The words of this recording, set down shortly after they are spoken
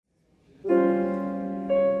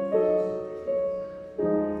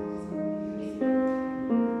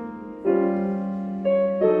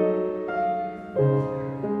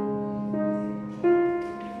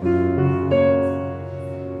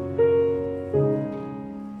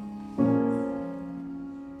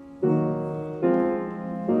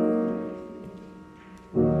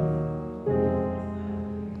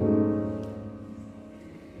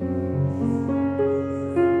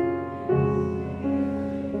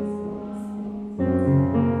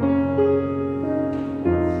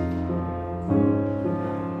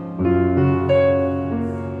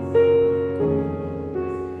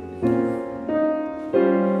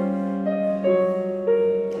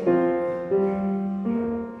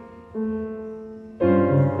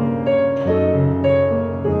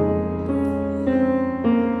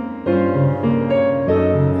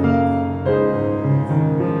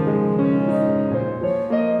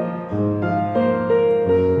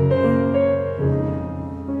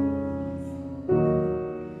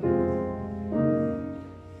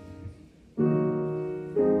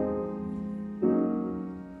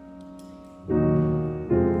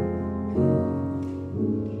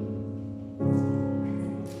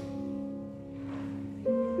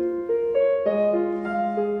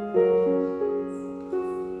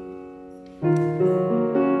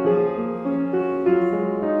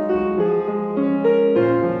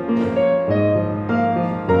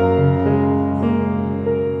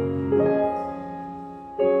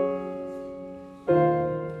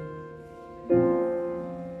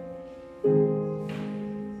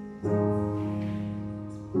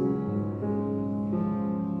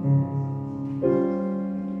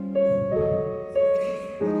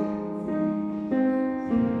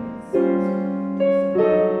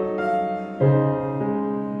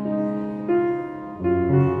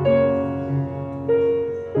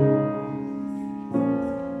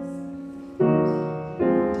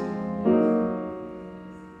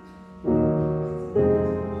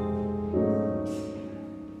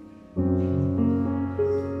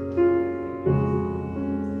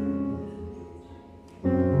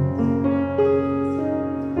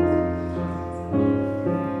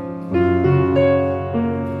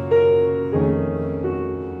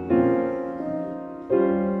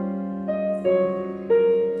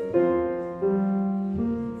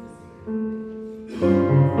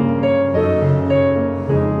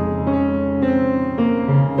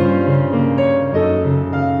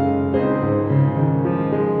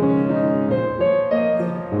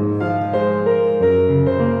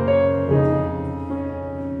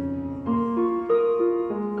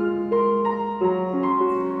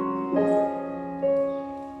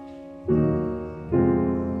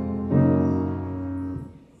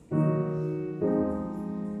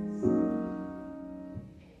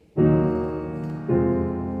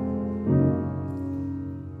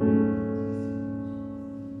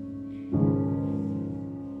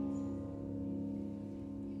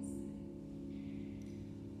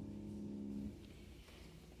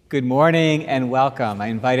Good morning and welcome. I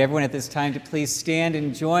invite everyone at this time to please stand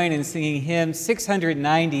and join in singing hymn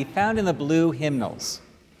 690, found in the blue hymnals.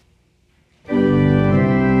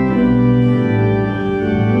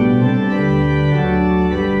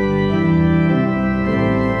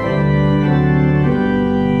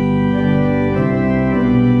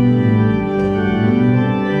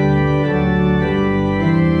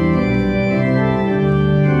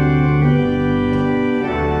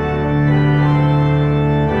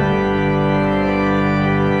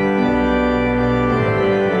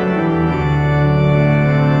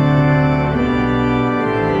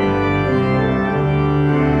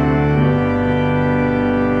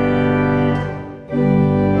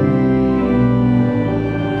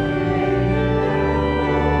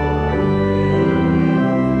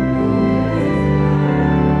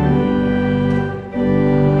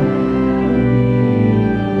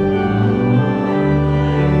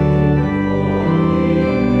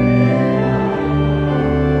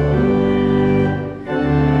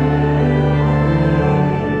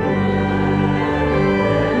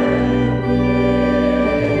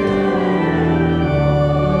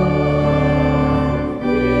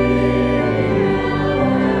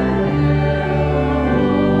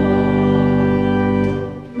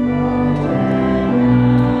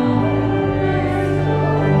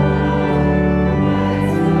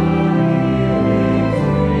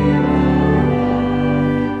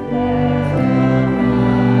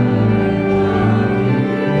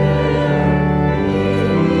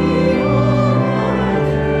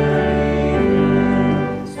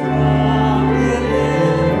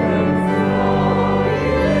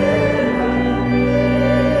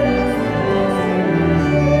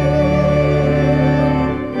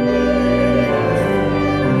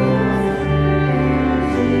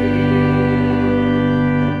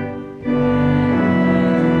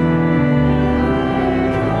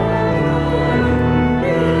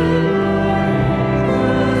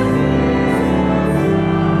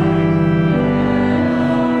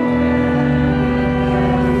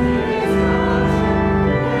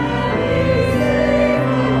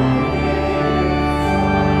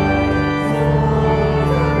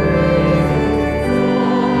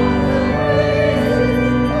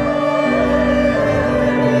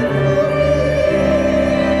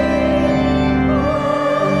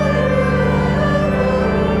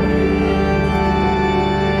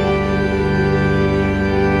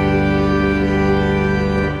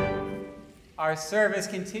 Our service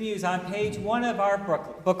continues on page 1 of our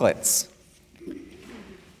booklets.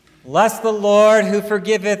 Bless the Lord who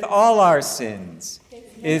forgiveth all our sins.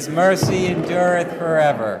 His mercy endureth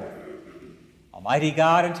forever. Almighty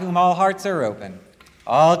God, unto whom all hearts are open,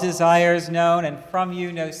 all desires known, and from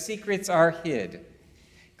you no secrets are hid.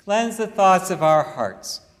 Cleanse the thoughts of our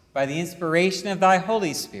hearts by the inspiration of thy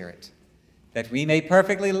Holy Spirit, that we may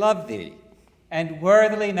perfectly love thee and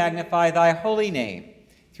worthily magnify thy holy name,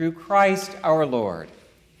 through Christ our Lord.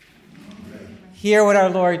 Amen. Hear what our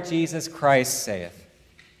Lord Jesus Christ saith.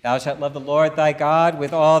 Thou shalt love the Lord thy God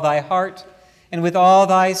with all thy heart, and with all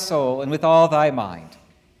thy soul, and with all thy mind.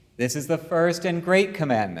 This is the first and great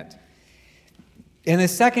commandment. And the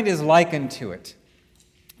second is like unto it.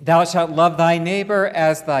 Thou shalt love thy neighbor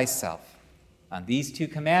as thyself. On these two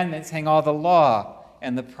commandments hang all the law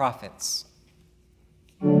and the prophets.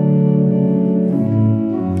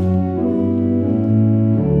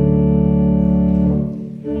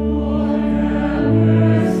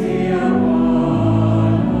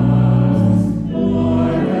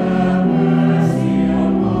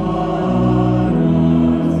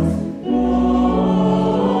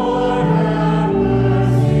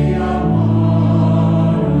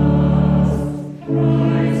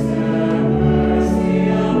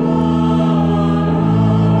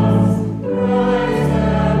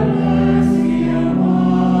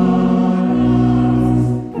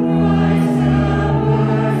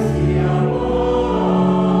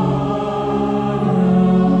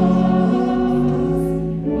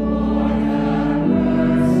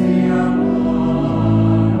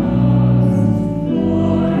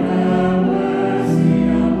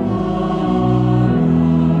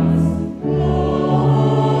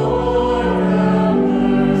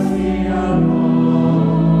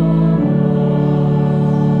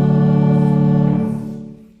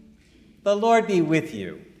 The Lord be with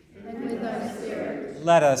you. And with thy spirit.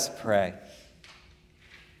 Let us pray.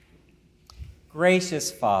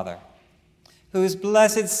 Gracious Father, whose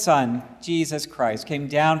blessed Son, Jesus Christ, came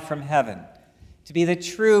down from heaven to be the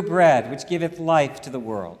true bread which giveth life to the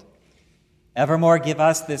world, evermore give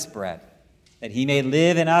us this bread, that he may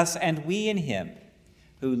live in us and we in him,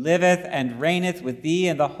 who liveth and reigneth with thee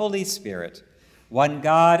in the Holy Spirit, one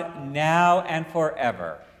God, now and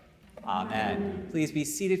forever. Amen. Please be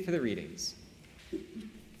seated for the readings.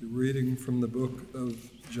 The reading from the book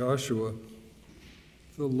of Joshua.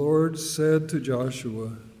 The Lord said to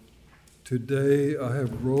Joshua, "Today I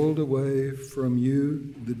have rolled away from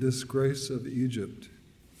you the disgrace of Egypt."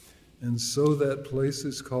 And so that place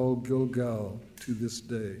is called Gilgal to this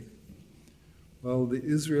day. While the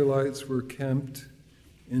Israelites were camped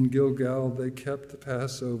in Gilgal, they kept the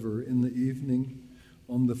Passover in the evening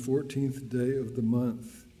on the 14th day of the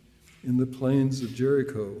month in the plains of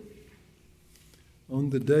Jericho. On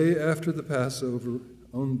the day after the Passover,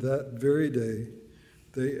 on that very day,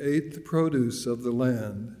 they ate the produce of the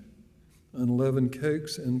land, unleavened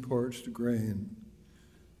cakes and parched grain.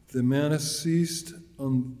 The manna ceased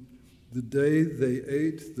on the day they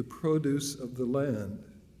ate the produce of the land,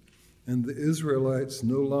 and the Israelites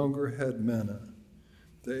no longer had manna.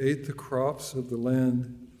 They ate the crops of the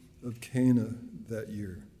land of Canaan that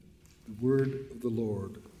year. The word of the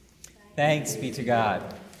Lord. Thanks be to God.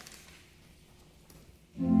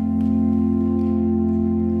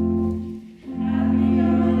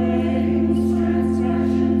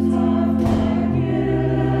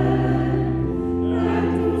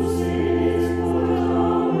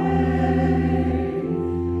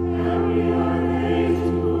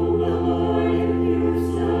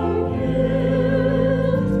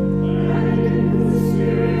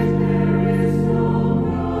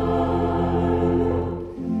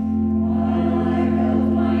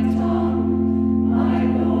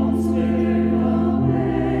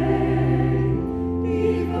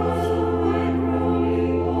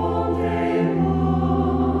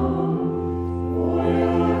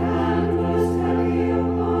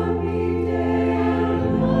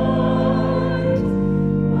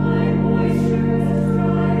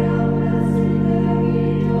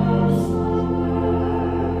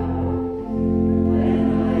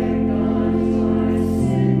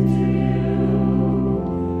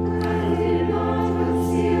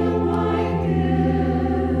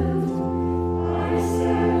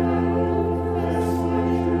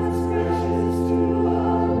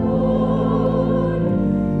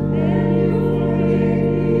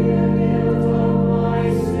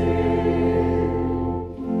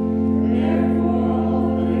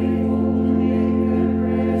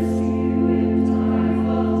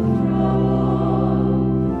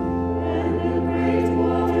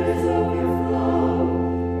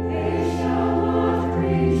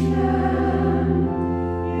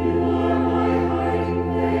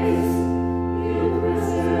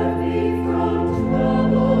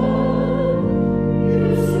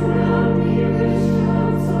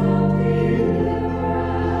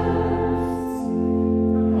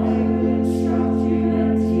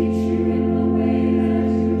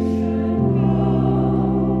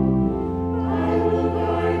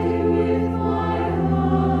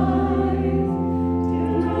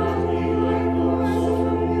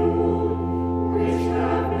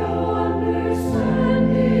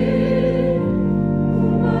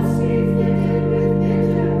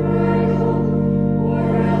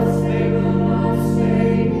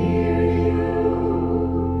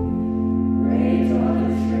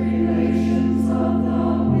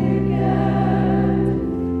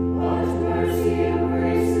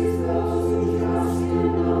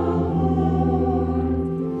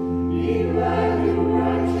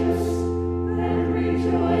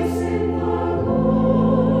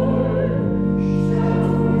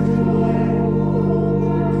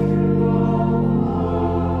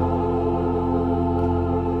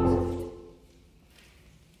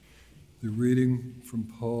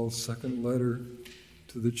 Second letter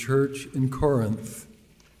to the church in Corinth.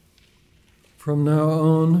 From now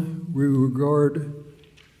on, we regard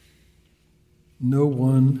no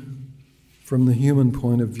one from the human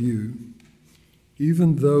point of view.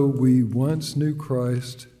 Even though we once knew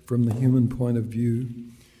Christ from the human point of view,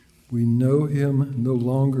 we know him no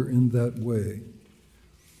longer in that way.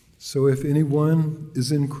 So if anyone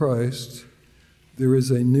is in Christ, there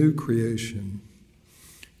is a new creation.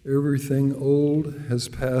 Everything old has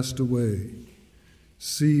passed away.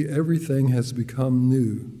 See, everything has become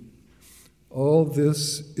new. All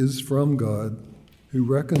this is from God, who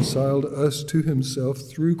reconciled us to himself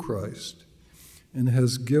through Christ and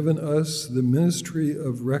has given us the ministry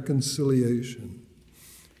of reconciliation.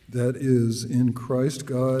 That is, in Christ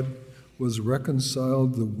God was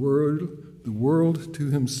reconciled the world to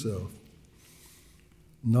himself,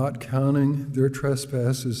 not counting their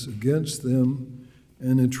trespasses against them,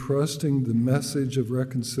 and entrusting the message of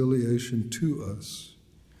reconciliation to us.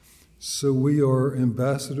 So we are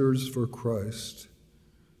ambassadors for Christ.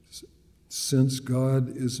 Since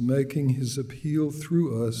God is making his appeal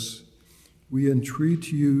through us, we entreat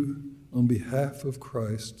you on behalf of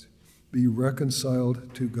Christ, be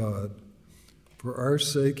reconciled to God. For our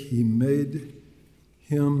sake he made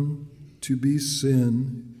him to be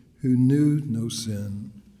sin who knew no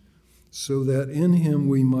sin, so that in him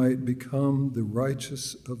we might become the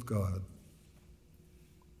righteous of God.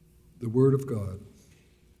 The word of God.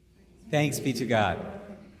 Thanks be to God.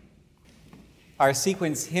 Our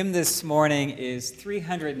sequence hymn this morning is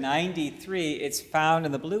 393. It's found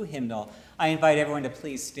in the blue hymnal. I invite everyone to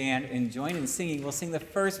please stand and join in singing. We'll sing the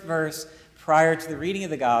first verse prior to the reading of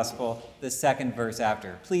the gospel, the second verse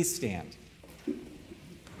after. Please stand.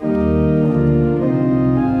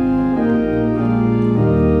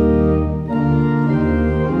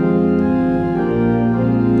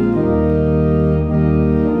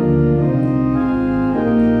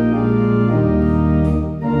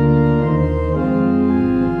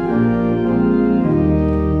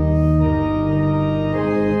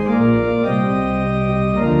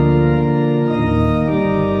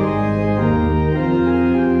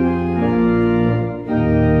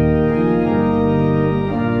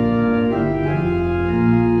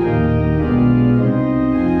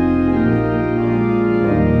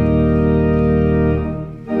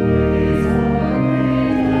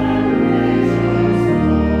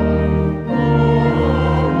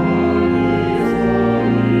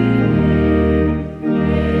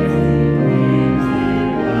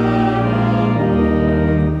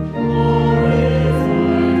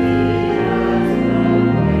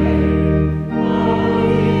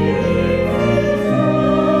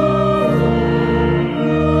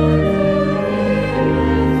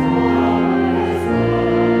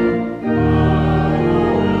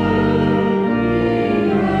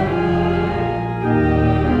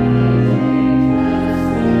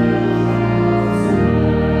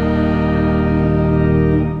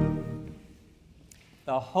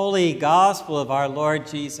 Holy Gospel of our Lord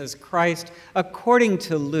Jesus Christ, according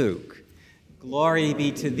to Luke. Glory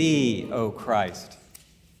be to thee, O Christ.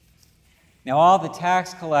 Now all the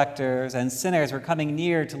tax collectors and sinners were coming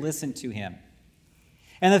near to listen to him.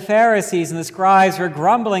 And the Pharisees and the scribes were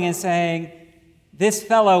grumbling and saying, "This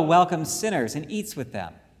fellow welcomes sinners and eats with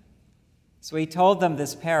them." So he told them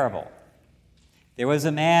this parable. There was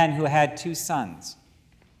a man who had 2 sons.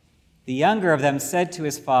 The younger of them said to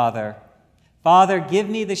his father, "Father, give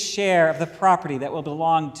me the share of the property that will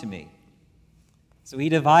belong to me." So he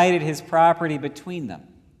divided his property between them.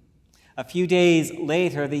 A few days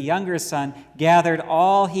later, the younger son gathered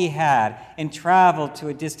all he had and traveled to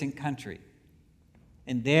a distant country.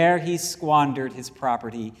 And there he squandered his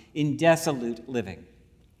property in dissolute living.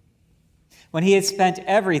 When he had spent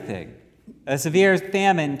everything, a severe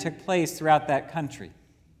famine took place throughout that country,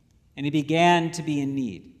 and he began to be in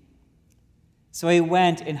need. So he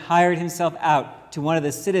went and hired himself out to one of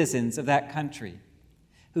the citizens of that country,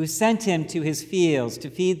 who sent him to his fields to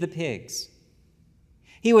feed the pigs.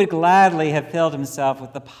 He would gladly have filled himself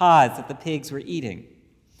with the pods that the pigs were eating,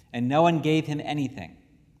 and no one gave him anything.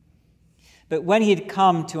 But when he had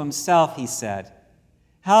come to himself, he said,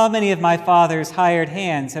 "How many of my father's hired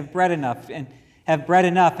hands have bread enough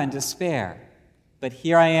and to spare? But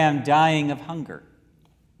here I am dying of hunger.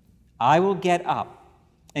 I will get up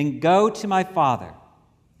and go to my father,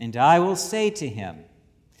 and I will say to him,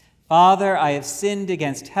 'Father, I have sinned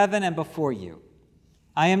against heaven and before you.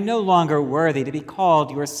 I am no longer worthy to be called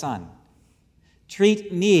your son.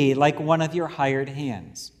 Treat me like one of your hired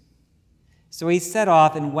hands.' So he set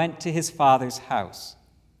off and went to his father's house.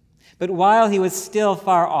 But while he was still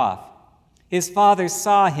far off, his father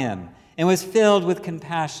saw him and was filled with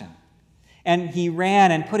compassion. And he ran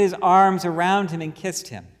and put his arms around him and kissed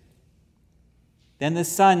him. Then the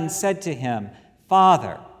son said to him,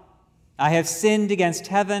 'Father, I have sinned against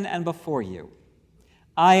heaven and before you.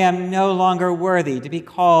 I am no longer worthy to be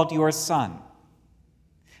called your son.'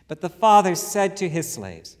 But the father said to his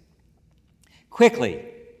slaves, 'Quickly,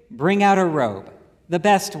 bring out a robe, the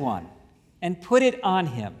best one, and put it on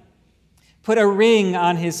him. Put a ring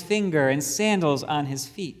on his finger and sandals on his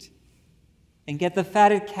feet. And get the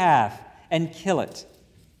fatted calf and kill it,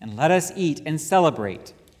 and let us eat and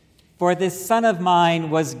celebrate. For this son of mine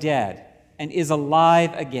was dead and is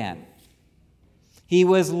alive again. He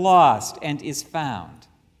was lost and is found.'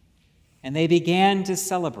 And they began to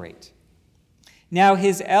celebrate. Now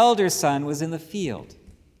his elder son was in the field,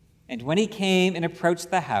 and when he came and approached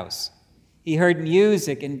the house, he heard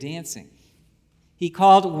music and dancing. He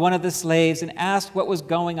called one of the slaves and asked what was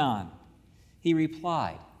going on. He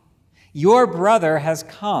replied, 'Your brother has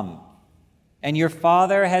come, and your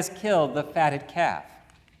father has killed the fatted calf,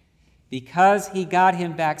 because he got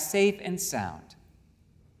him back safe and sound.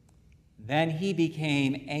 Then he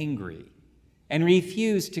became angry and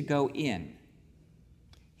refused to go in.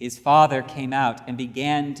 His father came out and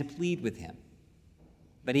began to plead with him.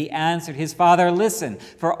 But he answered his father, "Listen,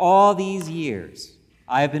 for all these years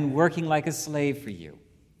I have been working like a slave for you,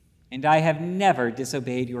 and I have never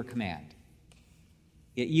disobeyed your command.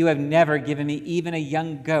 Yet you have never given me even a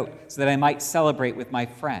young goat so that I might celebrate with my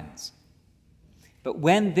friends. But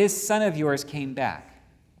when this son of yours came back,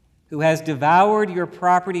 who has devoured your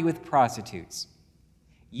property with prostitutes,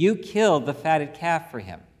 you killed the fatted calf for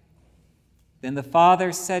him." Then the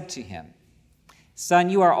father said to him,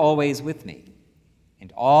 "Son, you are always with me,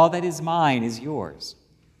 and all that is mine is yours.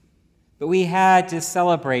 But we had to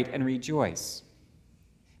celebrate and rejoice,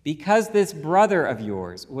 because this brother of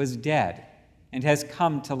yours was dead and has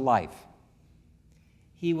come to life.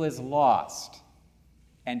 He was lost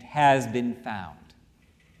and has been found."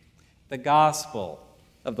 The gospel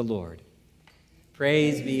of the Lord.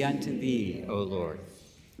 Praise be unto thee, O Lord.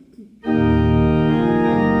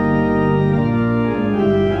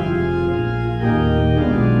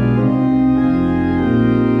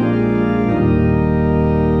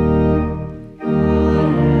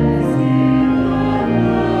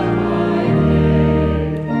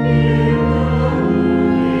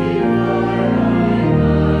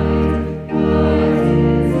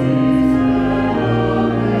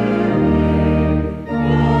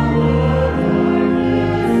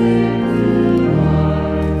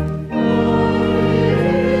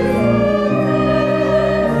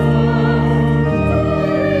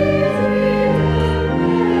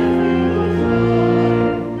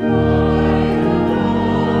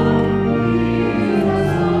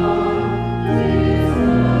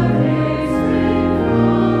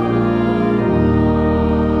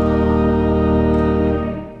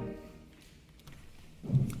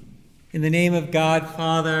 In the name of God,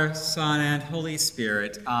 Father, Son, and Holy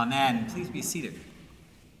Spirit, amen. Please be seated.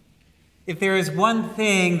 If there is one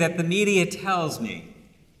thing that the media tells me,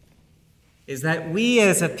 is that we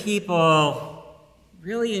as a people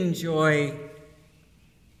really enjoy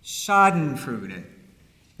Schadenfreude,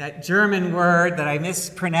 that German word that I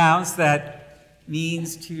mispronounced that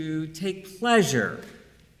means to take pleasure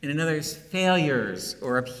in another's failures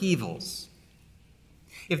or upheavals.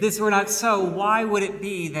 If this were not so, why would it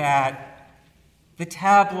be that the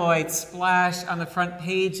tabloids splash on the front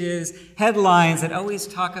pages headlines that always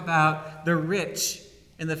talk about the rich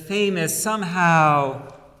and the famous somehow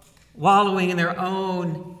wallowing in their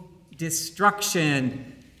own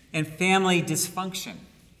destruction and family dysfunction?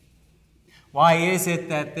 Why is it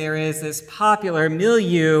that there is this popular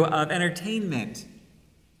milieu of entertainment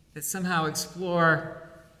that somehow explore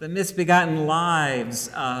the misbegotten lives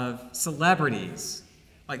of celebrities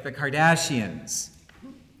like the Kardashians?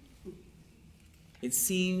 It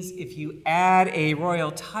seems if you add a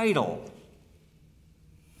royal title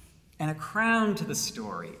and a crown to the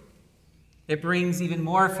story, it brings even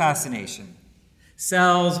more fascination,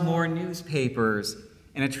 sells more newspapers,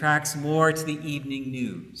 and attracts more to the evening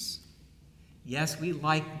news. Yes, we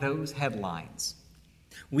like those headlines.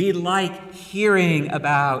 We like hearing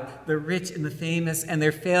about the rich and the famous and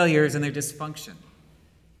their failures and their dysfunction.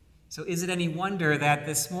 So is it any wonder that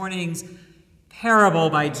this morning's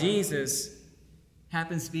parable by Jesus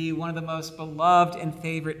happens to be one of the most beloved and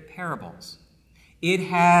favorite parables? It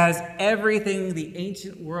has everything the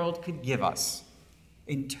ancient world could give us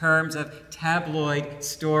in terms of tabloid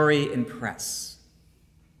story and press.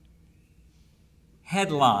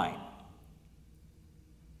 Headline: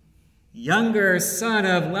 younger son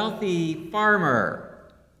of wealthy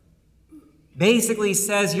farmer basically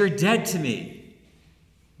says, "You're dead to me.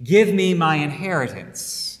 Give me my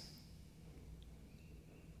inheritance."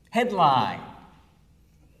 Headline: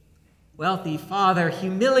 wealthy father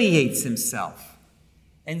humiliates himself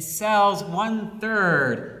and sells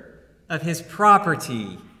 1/3 of his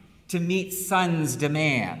property to meet son's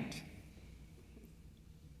demand.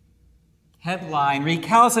 Headline: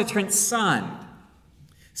 recalcitrant son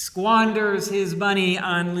squanders his money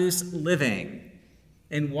on loose living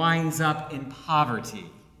and winds up in poverty.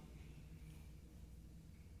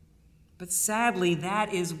 But sadly,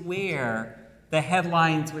 that is where the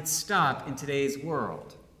headlines would stop in today's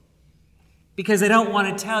world, because they don't want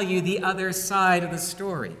to tell you the other side of the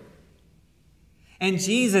story. And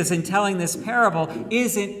Jesus, in telling this parable,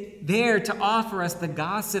 isn't there to offer us the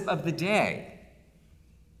gossip of the day.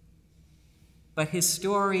 But his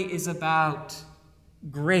story is about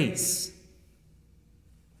grace,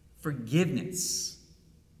 forgiveness,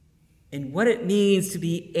 and what it means to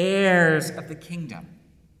be heirs of the kingdom.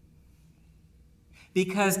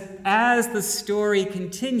 Because as the story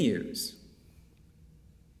continues,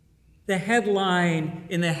 the headline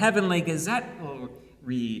in the Heavenly Gazette will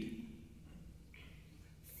read,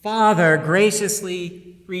 "Father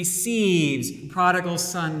graciously receives prodigal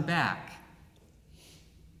son back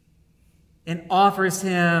and offers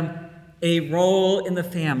him a role in the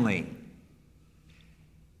family."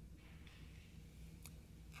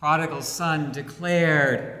 Prodigal son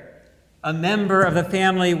declared a member of the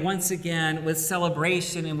family once again with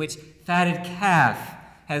celebration in which fatted calf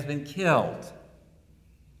has been killed.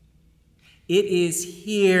 It is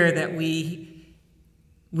here that we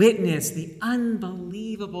witness the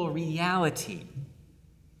unbelievable reality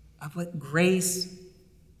of what grace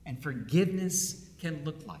and forgiveness can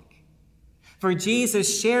look like. For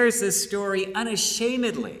Jesus shares this story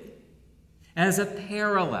unashamedly as a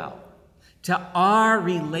parallel to our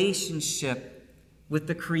relationship with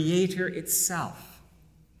the Creator itself,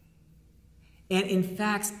 and in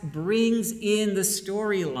fact brings in the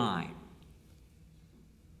storyline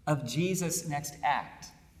of Jesus' next act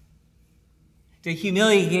to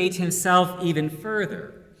humiliate himself even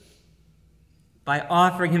further by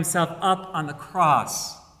offering himself up on the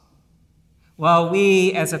cross while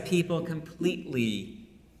we as a people completely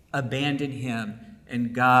abandon him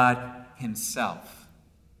and God himself.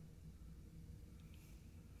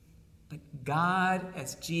 But God,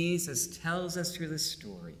 as Jesus tells us through the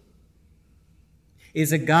story,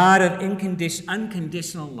 is a God of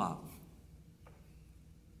unconditional love.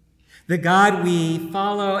 The God we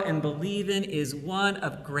follow and believe in is one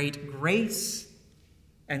of great grace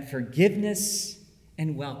and forgiveness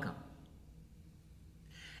and welcome.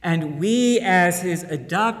 And we, as his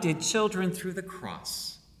adopted children through the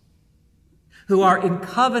cross, who are in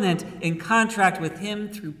covenant, in contract with him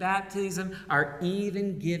through baptism, are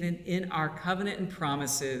even given in our covenant and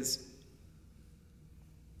promises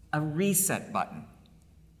a reset button.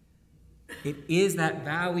 It is that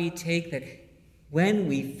vow we take that when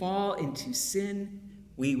we fall into sin,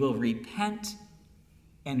 we will repent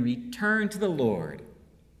and return to the Lord.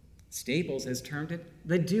 Staples has termed it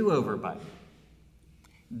the do-over button.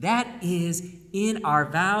 That is in our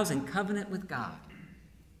vows and covenant with God.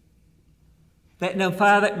 That no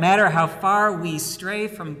matter how far we stray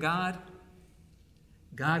from God,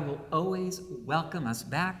 God will always welcome us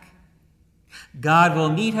back. God will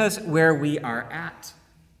meet us where we are at.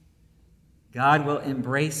 God will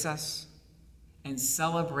embrace us and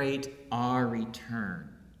celebrate our return.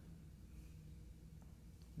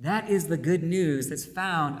 That is the good news that's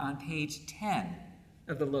found on page 10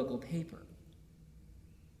 of the local paper.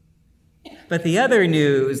 But the other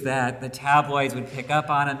news that the tabloids would pick up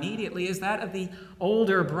on immediately is that of the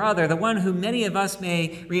older brother, the one who many of us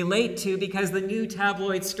may relate to because the new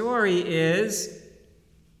tabloid story is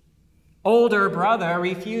older brother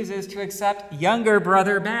refuses to accept younger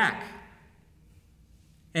brother back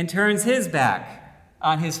and turns his back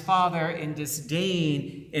on his father in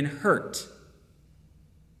disdain and hurt.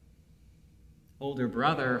 Older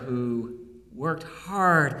brother who worked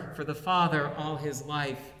hard for the father all his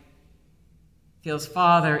life feels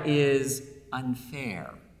father is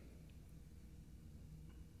unfair.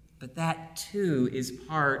 But that too is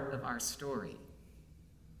part of our story.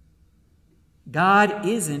 God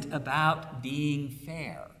isn't about being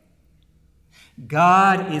fair.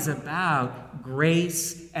 God is about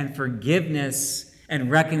grace and forgiveness and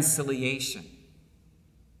reconciliation.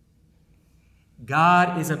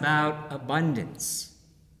 God is about abundance.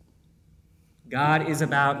 God is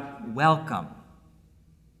about welcome.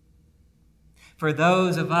 For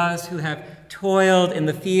those of us who have toiled in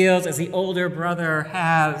the fields as the older brother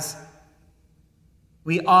has,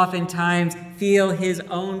 we oftentimes feel his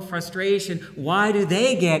own frustration. Why do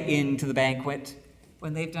they get into the banquet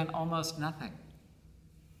when they've done almost nothing?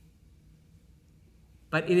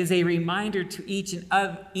 But it is a reminder to each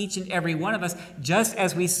and every one of us, just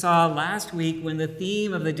as we saw last week when the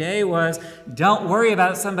theme of the day was, don't worry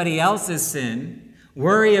about somebody else's sin,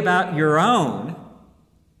 worry about your own.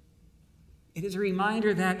 It is a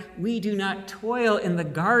reminder that we do not toil in the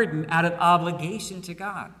garden out of obligation to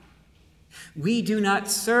God. We do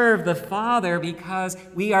not serve the Father because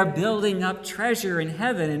we are building up treasure in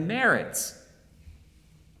heaven and merits.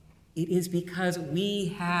 It is because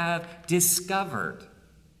we have discovered,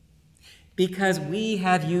 because we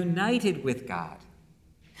have united with God.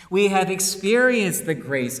 We have experienced the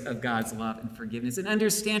grace of God's love and forgiveness and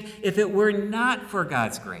understand if it were not for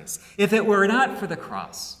God's grace, if it were not for the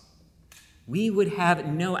cross, we would have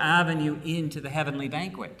no avenue into the heavenly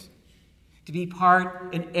banquet, to be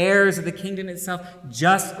part and heirs of the kingdom itself,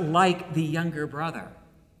 just like the younger brother.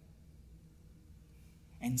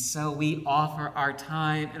 And so we offer our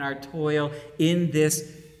time and our toil in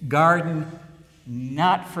this garden,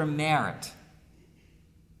 not for merit,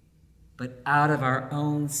 but out of our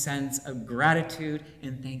own sense of gratitude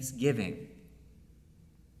and thanksgiving.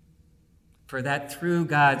 For that through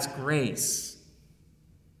God's grace,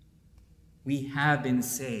 we have been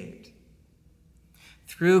saved.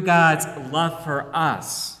 Through God's love for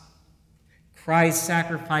us, Christ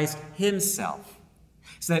sacrificed himself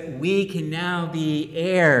so that we can now be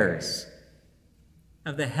heirs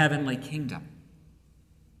of the heavenly kingdom.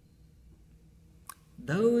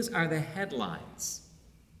 Those are the headlines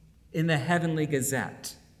in the Heavenly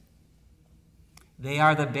Gazette. They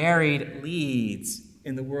are the buried leads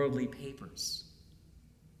in the worldly papers.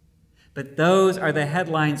 But those are the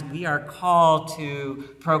headlines we are called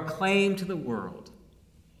to proclaim to the world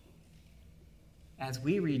as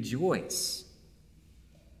we rejoice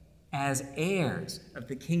as heirs of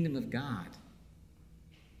the kingdom of God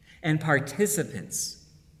and participants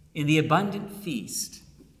in the abundant feast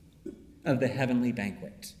of the heavenly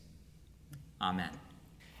banquet. Amen.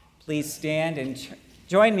 Please stand and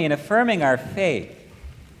join me in affirming our faith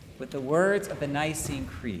with the words of the Nicene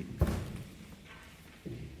Creed.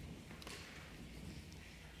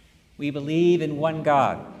 We believe in one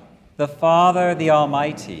God, the Father, the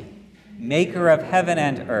Almighty, maker of heaven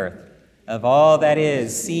and earth, of all that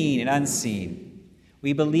is seen and unseen.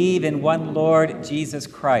 We believe in one Lord Jesus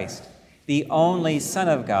Christ, the only Son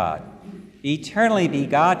of God, eternally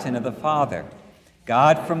begotten of the Father,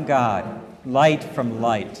 God from God, light from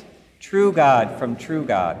light, true God from true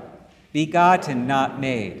God, begotten, not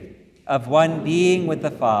made, of one being with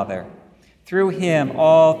the Father. Through him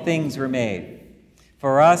all things were made.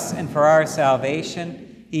 For us and for our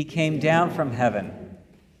salvation, he came down from heaven.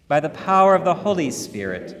 By the power of the Holy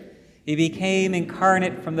Spirit, he became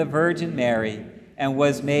incarnate from the Virgin Mary and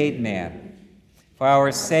was made man. For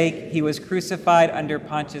our sake, he was crucified under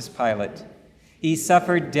Pontius Pilate. He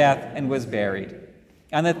suffered death and was buried.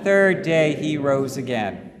 On the third day, he rose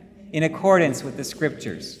again, in accordance with the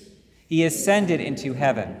Scriptures. He ascended into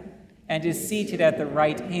heaven and is seated at the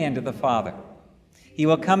right hand of the Father. He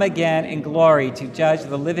will come again in glory to judge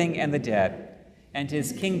the living and the dead, and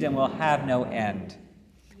his kingdom will have no end.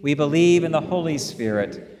 We believe in the Holy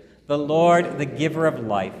Spirit, the Lord, the giver of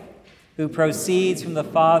life, who proceeds from the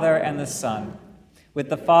Father and the Son. With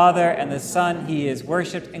the Father and the Son he is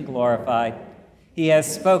worshipped and glorified. He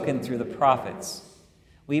has spoken through the prophets.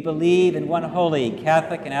 We believe in one holy,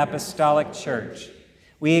 Catholic, and Apostolic Church.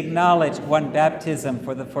 We acknowledge one baptism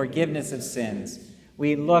for the forgiveness of sins.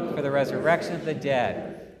 We look for the resurrection of the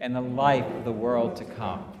dead and the life of the world to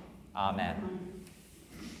come. Amen.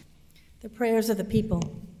 The prayers of the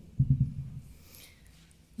people.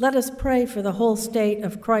 Let us pray for the whole state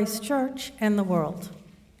of Christ's church and the world.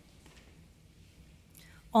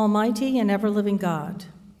 Almighty and ever-living God,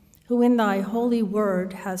 who in thy holy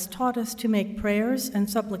word has taught us to make prayers and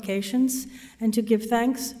supplications and to give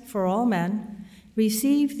thanks for all men,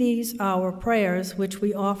 receive these our prayers which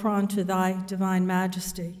we offer unto thy divine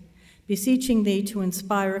majesty, beseeching thee to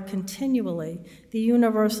inspire continually the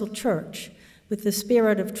universal church with the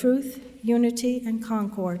spirit of truth, unity, and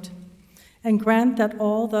concord, and grant that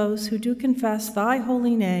all those who do confess thy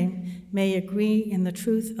holy name may agree in the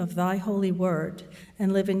truth of thy holy word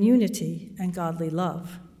and live in unity and godly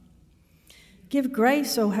love. Give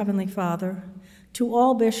grace, O Heavenly Father, to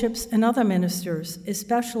all bishops and other ministers,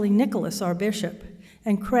 especially Nicholas, our bishop,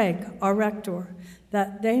 and Craig, our rector,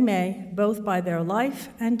 that they may, both by their life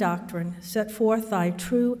and doctrine, set forth thy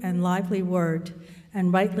true and lively word,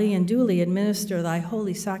 and rightly and duly administer thy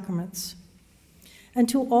holy sacraments. And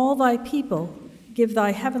to all thy people, give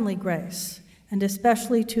thy heavenly grace, and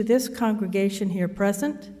especially to this congregation here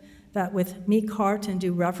present, that with meek heart and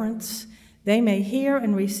due reverence, they may hear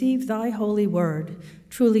and receive thy holy word,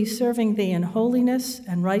 truly serving thee in holiness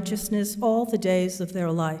and righteousness all the days of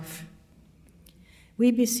their life.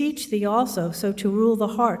 We beseech thee also so to rule the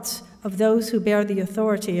hearts of those who bear the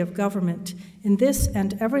authority of government in this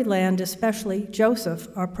and every land, especially Joseph,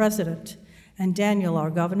 our president, and Daniel, our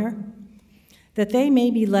governor, that they may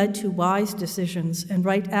be led to wise decisions and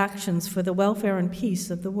right actions for the welfare and peace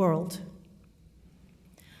of the world.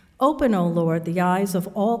 Open, O Lord, the eyes of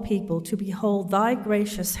all people to behold thy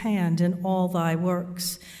gracious hand in all thy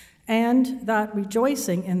works, and that,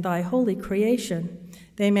 rejoicing in thy holy creation,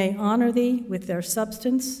 they may honor thee with their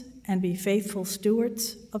substance and be faithful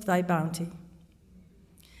stewards of thy bounty.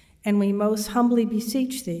 And we most humbly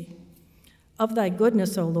beseech thee, of thy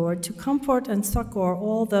goodness, O Lord, to comfort and succor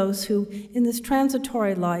all those who in this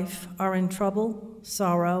transitory life are in trouble,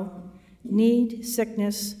 sorrow, need,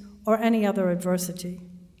 sickness, or any other adversity.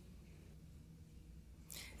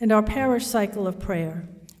 In our parish cycle of prayer,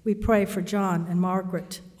 we pray for John and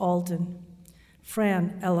Margaret Alden,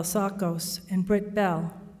 Fran Elisakos and Britt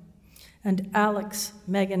Bell, and Alex,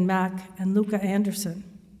 Megan Mack, and Luca Anderson.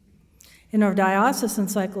 In our diocesan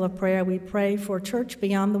cycle of prayer, we pray for Church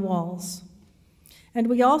Beyond the Walls. And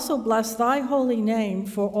we also bless thy holy name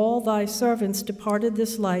for all thy servants departed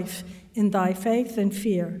this life in thy faith and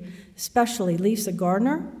fear, especially Lisa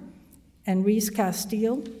Gardner and Reese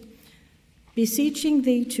Castile, beseeching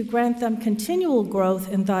thee to grant them continual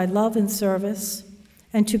growth in thy love and service,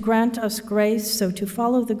 and to grant us grace so to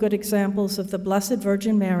follow the good examples of the Blessed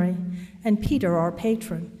Virgin Mary and Peter, our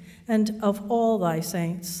patron, and of all thy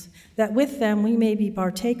saints, that with them we may be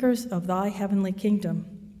partakers of thy heavenly kingdom.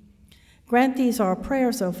 Grant these our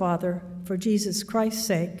prayers, O Father, for Jesus Christ's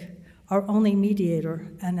sake, our only mediator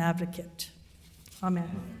and advocate. Amen.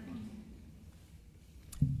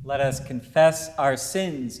 Let us confess our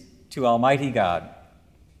sins to Almighty God.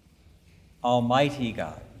 Almighty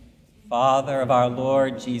God, Father of our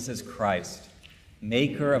Lord Jesus Christ,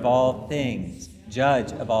 maker of all things,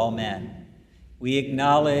 judge of all men, we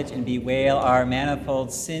acknowledge and bewail our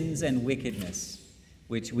manifold sins and wickedness,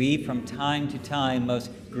 which we from time to time most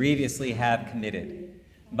grievously have committed,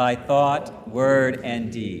 by thought, word,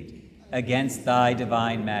 and deed, against thy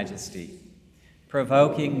divine majesty,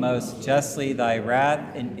 provoking most justly thy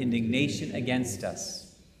wrath and indignation against us.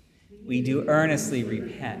 We do earnestly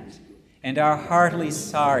repent, and are heartily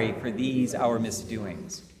sorry for these our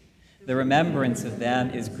misdoings. The remembrance of them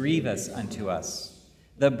is grievous unto us.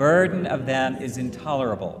 The burden of them is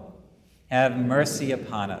intolerable. Have mercy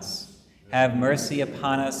upon us. Have mercy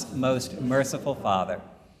upon us, most merciful Father.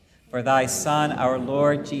 For thy Son, our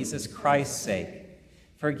Lord Jesus Christ's sake,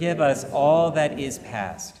 forgive us all that is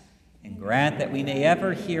past, and grant that we may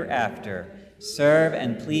ever hereafter serve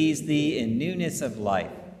and please thee in newness of life,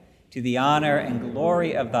 to the honor and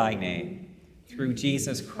glory of thy name, through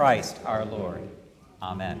Jesus Christ our Lord.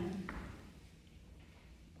 Amen.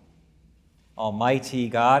 Almighty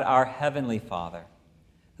God, our heavenly Father,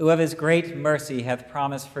 who of his great mercy hath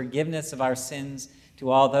promised forgiveness of our sins to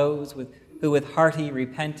all those who with hearty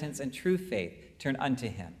repentance and true faith turn unto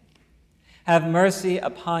him, have mercy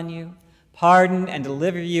upon you, pardon and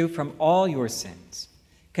deliver you from all your sins,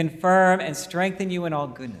 confirm and strengthen you in all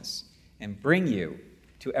goodness, and bring you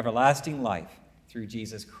to everlasting life through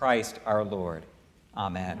Jesus Christ our Lord.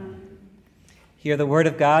 Amen. Hear the word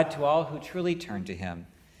of God to all who truly turn to him.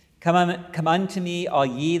 Come unto me, all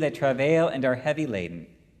ye that travail and are heavy laden,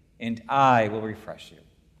 and I will refresh you.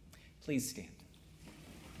 Please stand.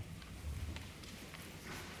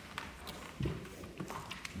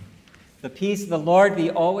 The peace of the Lord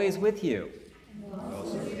be always with you.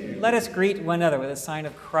 Let us greet one another with a sign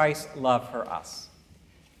of Christ's love for us.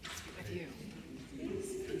 Peace be with you.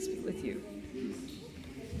 Peace be with you.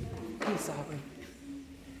 Peace, Aubrey.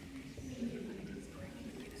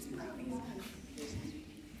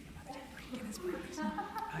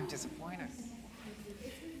 I'm disappointed.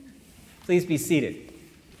 Please be seated.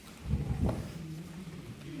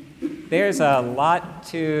 There's a lot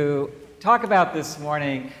to talk about this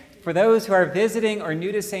morning. For those who are visiting or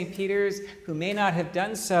new to St. Peter's who may not have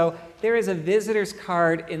done so, there is a visitor's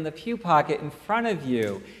card in the pew pocket in front of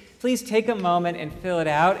you. Please take a moment and fill it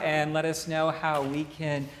out and let us know how we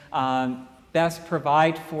can best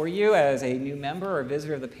provide for you as a new member or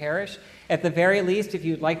visitor of the parish. At the very least, if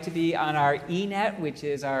you'd like to be on our eNet, which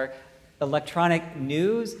is our electronic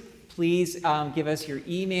news, please give us your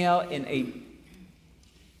email in a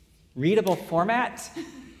readable format,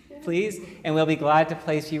 please, and we'll be glad to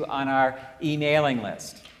place you on our emailing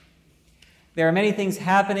list. There are many things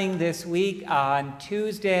happening this week. On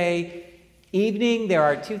Tuesday evening, there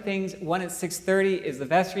are two things. One at 6:30 is the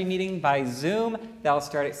vestry meeting by Zoom. That'll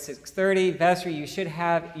start at 6:30. Vestry, you should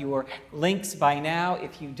have your links by now.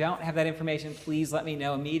 If you don't have that information, please let me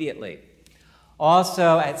know immediately.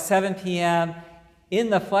 Also, at 7 p.m., in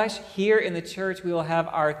the flesh, here in the church, we will have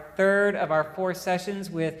our third of our 4 sessions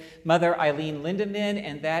with Mother Eileen Lindemann,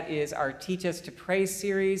 and that is our Teach Us to Pray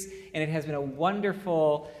series. And it has been a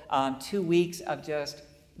wonderful 2 weeks of just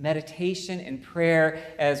meditation and prayer.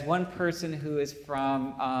 As one person who is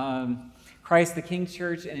from Christ the King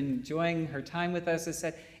Church and enjoying her time with us has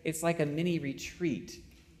said, it's like a mini retreat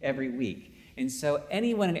every week. And so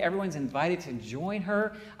anyone and everyone's invited to join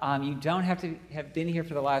her. You don't have to have been here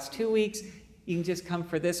for the last 2 weeks. You can just come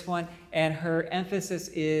for this one. And her emphasis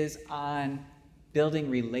is on building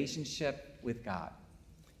relationship with God.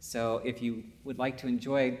 So if you would like to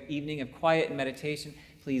enjoy an evening of quiet and meditation,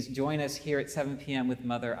 please join us here at 7 p.m. with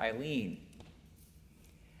Mother Eileen.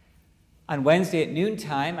 On Wednesday at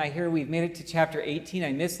noontime, I hear we've made it to chapter 18.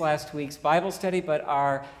 I missed last week's Bible study, but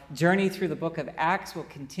our journey through the book of Acts will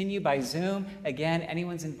continue by Zoom. Again,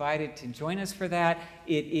 anyone's invited to join us for that.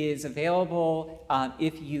 It is available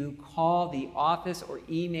if you call the office or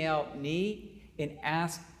email me and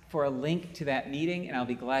ask for a link to that meeting, and I'll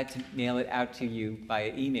be glad to mail it out to you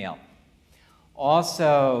via email.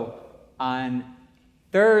 Also, on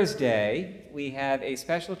Thursday, we have a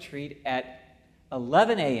special treat at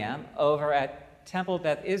 11 a.m. over at Temple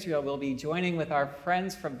Beth Israel. We'll be joining with our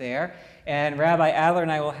friends from there, and Rabbi Adler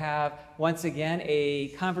and I will have, once again, a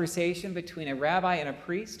conversation between a rabbi and a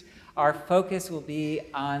priest. Our focus will be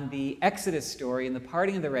on the Exodus story and the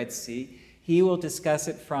parting of the Red Sea. He will discuss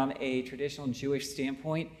it from a traditional Jewish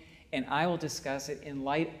standpoint, and I will discuss it in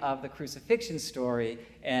light of the crucifixion story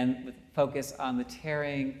and with focus on the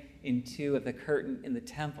tearing in two of the curtain in the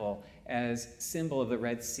temple as symbol of the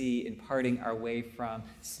Red Sea in parting our way from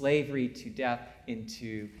slavery to death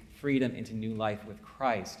into freedom, into new life with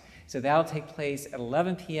Christ. So that'll take place at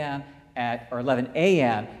 11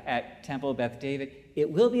 a.m. at Temple Beth David.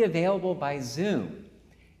 It will be available by Zoom.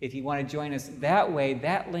 If you want to join us that way,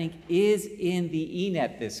 that link is in the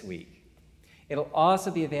eNet this week. It'll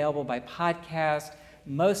also be available by podcast,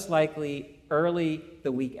 most likely early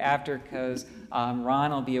the week after, because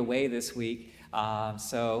Ron will be away this week.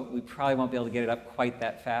 So we probably won't be able to get it up quite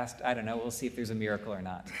that fast. I don't know. We'll see if there's a miracle or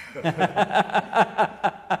not.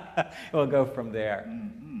 We'll go from there.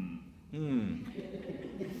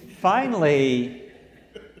 Finally,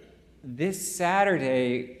 this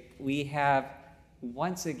Saturday, we have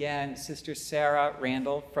once again Sister Sarah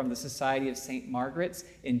Randall from the Society of St. Margaret's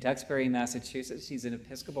in Duxbury, Massachusetts. She's an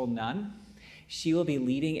Episcopal nun. She will be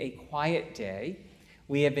leading a quiet day.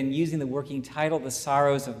 We have been using the working title, The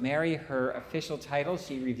Sorrows of Mary, her official title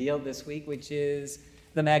she revealed this week, which is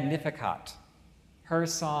the Magnificat, her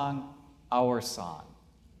song, our song.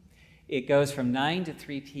 It goes from 9 to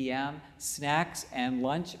 3 p.m. Snacks and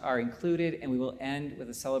lunch are included, and we will end with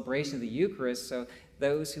a celebration of the Eucharist. So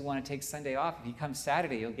those who want to take Sunday off, if you come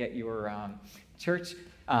Saturday, you'll get your church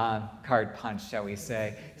card punch, shall we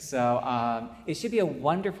say. So it should be a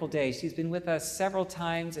wonderful day. She's been with us several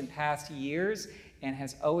times in past years and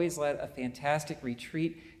has always led a fantastic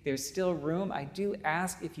retreat. There's still room. I do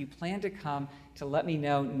ask if you plan to come to let me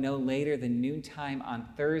know no later than noontime on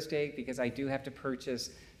Thursday, because I do have to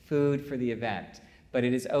purchase food for the event. But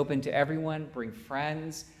it is open to everyone. Bring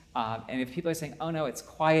friends. And if people are saying, oh no, it's a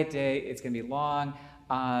quiet day, it's going to be long,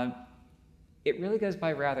 it really goes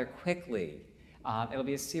by rather quickly. It'll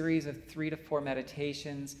be a series of 3 to 4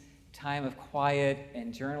 meditations, time of quiet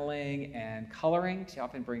and journaling and coloring. She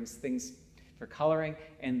often brings things for coloring,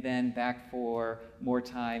 and then back for more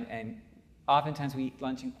time. And oftentimes we eat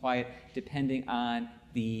lunch in quiet, depending on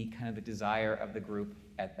the kind of the desire of the group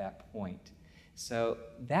at that point. So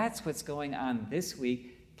that's what's going on this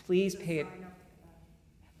week. Please pay it.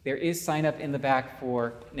 There is sign up in the back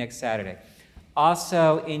for next Saturday.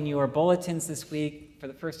 Also, in your bulletins this week, for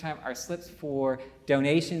the first time, are slips for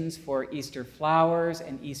donations for Easter flowers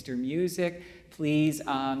and Easter music. Please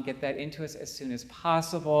get that into us as soon as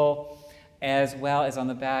possible. As well as on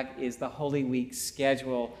the back is the Holy Week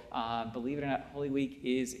schedule. Believe it or not, Holy Week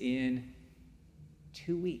is in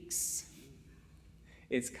 2 weeks.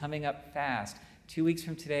 It's coming up fast. 2 weeks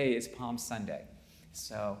from today is Palm Sunday.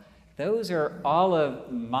 So those are all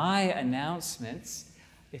of my announcements.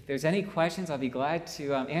 If there's any questions, I'll be glad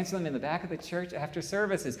to answer them in the back of the church after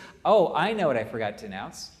services. Oh, I know what I forgot to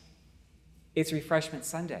announce. It's Refreshment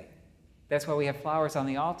Sunday. That's why we have flowers on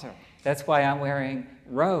the altar. That's why I'm wearing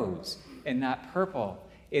rose and not purple.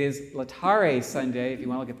 It is Laetare Sunday, if you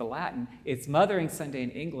want to look at the Latin. It's Mothering Sunday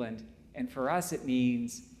in England, and for us it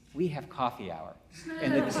means we have coffee hour.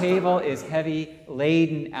 And the table is heavy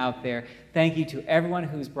laden out there. Thank you to everyone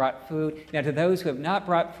who's brought food. Now, to those who have not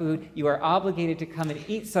brought food, you are obligated to come and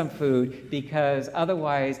eat some food, because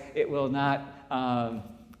otherwise it will not,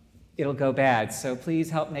 it'll go bad. So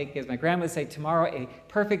please help make, as my grandma would say, tomorrow a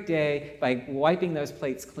perfect day by wiping those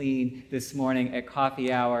plates clean this morning at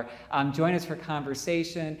coffee hour. Join us for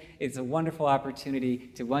conversation. It's a wonderful opportunity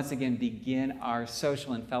to once again begin our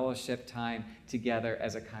social and fellowship time together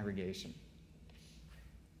as a congregation.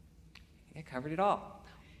 I covered it all.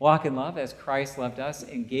 Walk in love as Christ loved us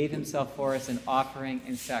and gave himself for us, an offering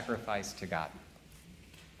and sacrifice to God.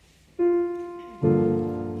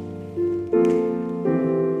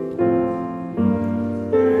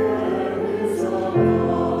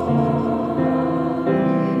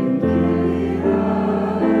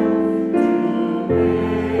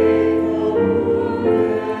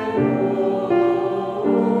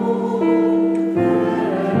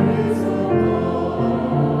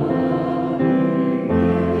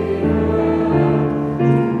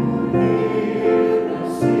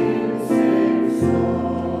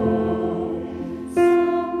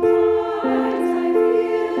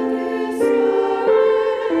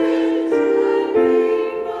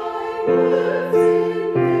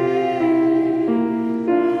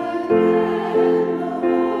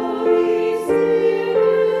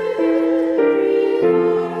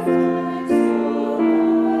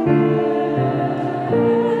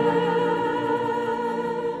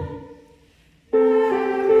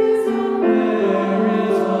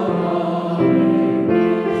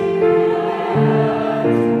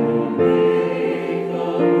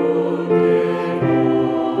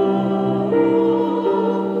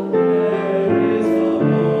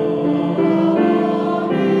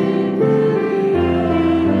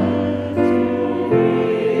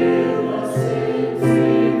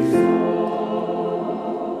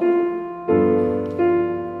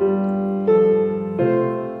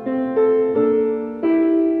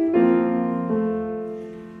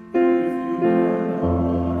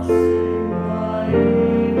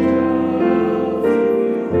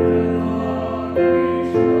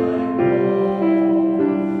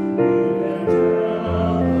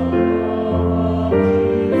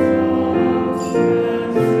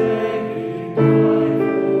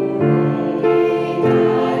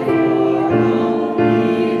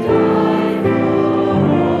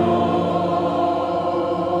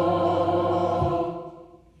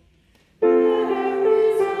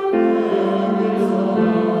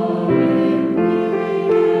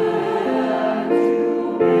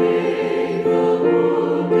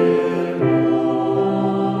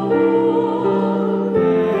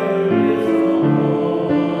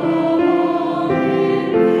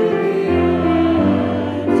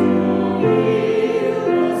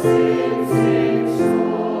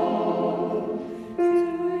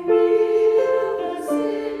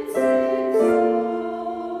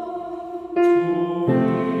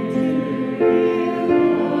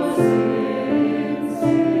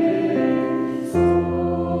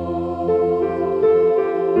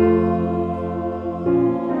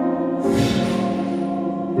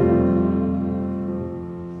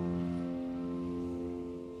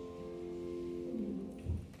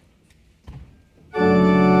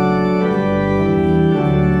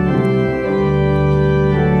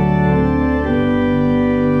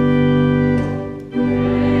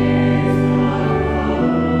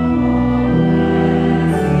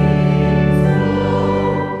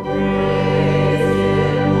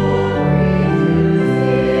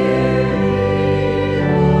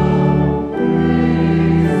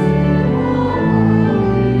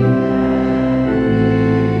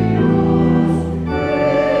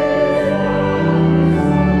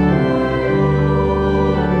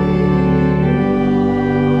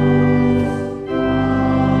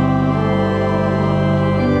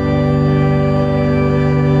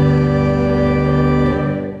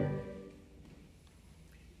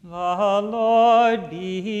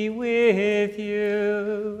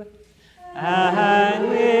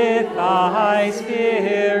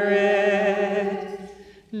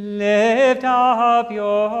 Lift up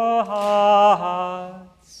your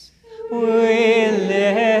hearts. We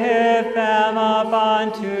lift them up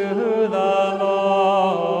unto the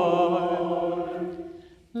Lord.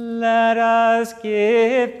 Let us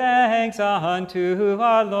give thanks unto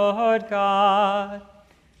our Lord God.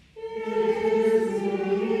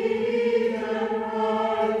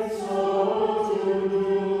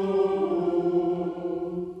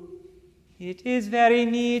 It is very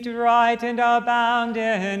meet, right, and abound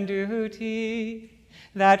in duty,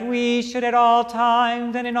 that we should at all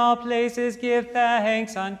times and in all places give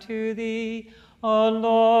thanks unto thee, O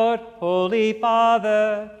Lord, Holy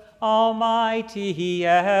Father, Almighty,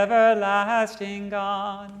 everlasting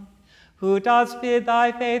God, who dost bid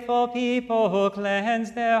thy faithful people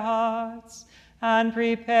cleanse their hearts and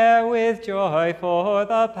prepare with joy for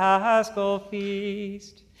the Paschal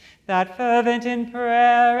feast, that fervent in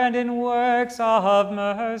prayer and in works of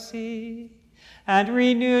mercy, and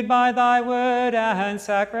renewed by thy word and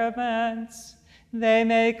sacraments, they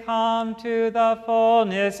may come to the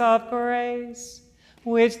fullness of grace,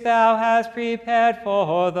 which thou hast prepared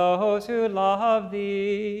for those who love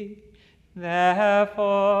thee.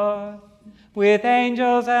 Therefore, with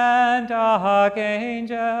angels and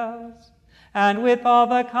archangels, and with all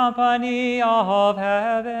the company of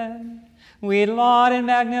heaven, we laud and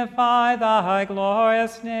magnify thy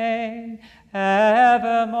glorious name,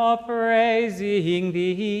 evermore praising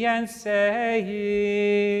thee and saying,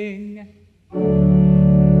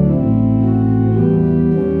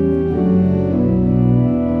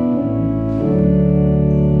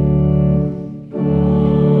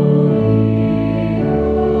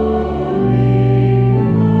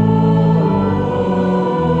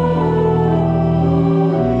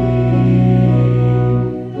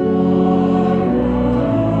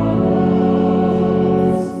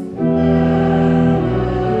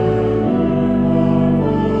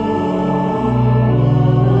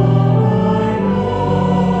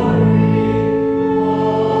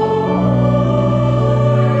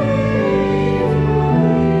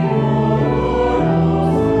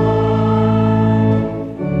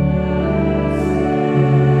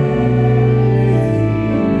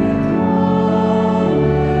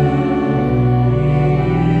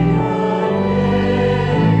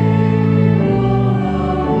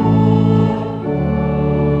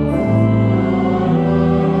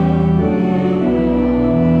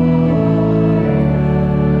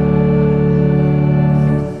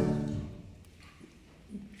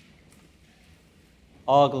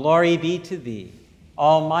 all glory be to thee,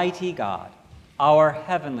 Almighty God, our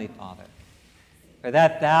heavenly Father, for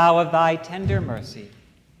that thou of thy tender mercy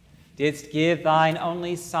didst give thine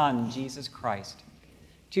only Son, Jesus Christ,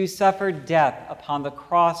 to suffer death upon the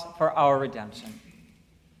cross for our redemption,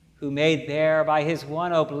 who made there by his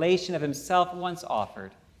one oblation of himself once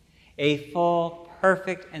offered a full,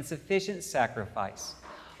 perfect, and sufficient sacrifice,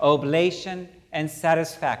 oblation and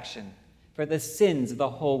satisfaction for the sins of the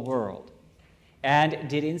whole world, and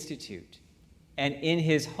did institute, and in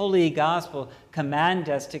his holy gospel command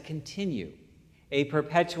us to continue a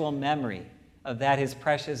perpetual memory of that his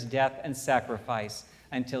precious death and sacrifice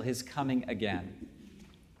until his coming again.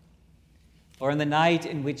 For in the night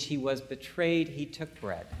in which he was betrayed, he took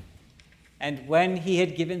bread, and when he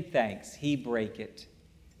had given thanks, he brake it,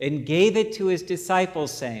 and gave it to his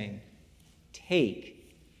disciples, saying,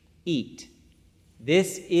 "Take, eat.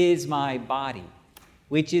 This is my body,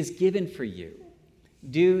 which is given for you.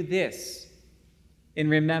 Do this in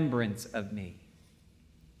remembrance of me."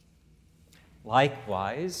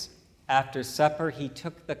 Likewise, after supper, he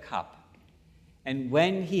took the cup, and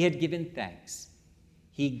when he had given thanks,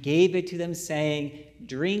 he gave it to them, saying,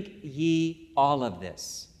 "Drink ye all of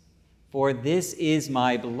this, for this is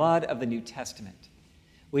my blood of the New Testament,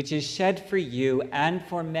 which is shed for you and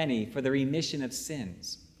for many for the remission of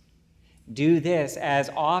sins. Do this as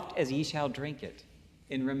oft as ye shall drink it,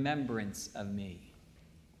 in remembrance of me."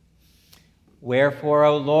 Wherefore,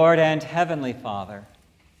 O Lord and heavenly Father,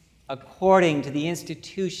 according to the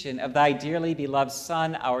institution of thy dearly beloved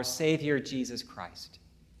Son, our Savior, Jesus Christ,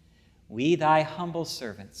 we, thy humble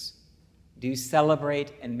servants, do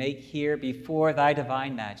celebrate and make here before thy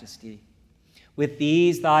divine majesty, with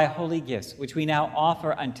these thy holy gifts, which we now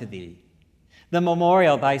offer unto thee, the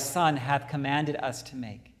memorial thy Son hath commanded us to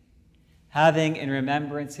make, having in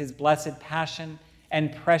remembrance his blessed passion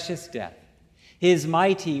and precious death, his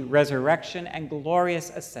mighty resurrection and glorious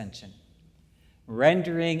ascension,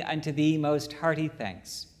 rendering unto thee most hearty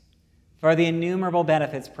thanks for the innumerable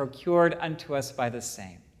benefits procured unto us by the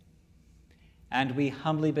same. And we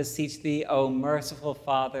humbly beseech thee, O merciful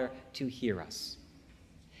Father, to hear us,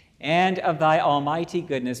 and of thy almighty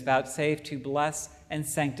goodness vouchsafe to bless and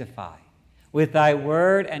sanctify with thy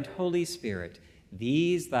word and Holy Spirit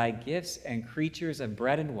these thy gifts and creatures of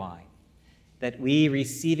bread and wine, that we,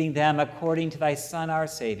 receiving them according to thy Son, our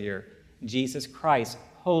Savior, Jesus Christ,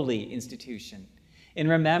 holy institution, in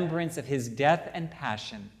remembrance of his death and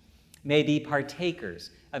passion, may be partakers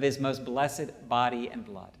of his most blessed body and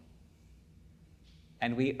blood.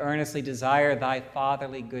 And we earnestly desire thy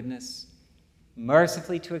fatherly goodness,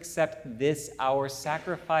 mercifully to accept this our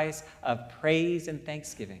sacrifice of praise and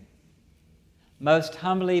thanksgiving, most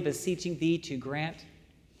humbly beseeching thee to grant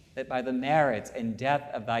that by the merits and death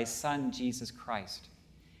of thy Son, Jesus Christ,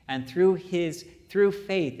 and through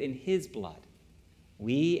faith in his blood,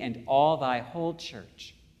 we and all thy whole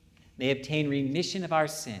church may obtain remission of our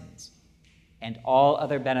sins and all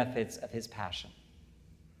other benefits of his passion.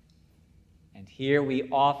 And here we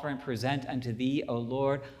offer and present unto thee, O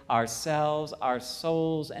Lord, ourselves, our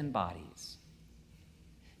souls and bodies,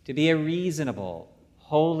 to be a reasonable,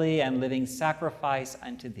 holy, and living sacrifice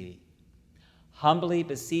unto thee, humbly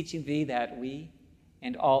beseeching thee that we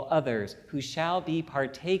and all others who shall be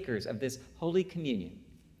partakers of this holy communion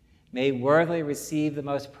may worthily receive the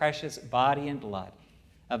most precious body and blood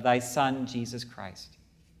of thy Son, Jesus Christ.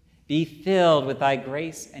 Be filled with thy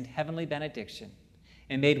grace and heavenly benediction,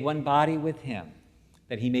 and made one body with him,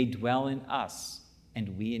 that he may dwell in us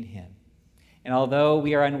and we in him. And although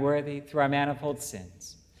we are unworthy through our manifold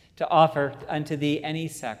sins to offer unto thee any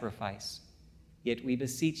sacrifice, yet we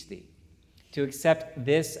beseech thee to accept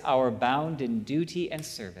this our bounden duty and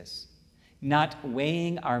service, not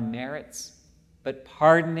weighing our merits, but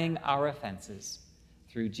pardoning our offenses,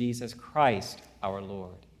 through Jesus Christ our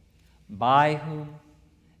Lord, by whom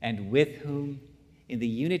and with whom, in the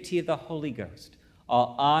unity of the Holy Ghost,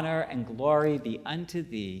 all honor and glory be unto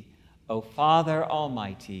thee, O Father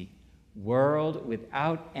Almighty, world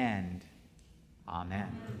without end.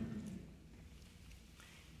 Amen.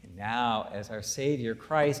 And now, as our Savior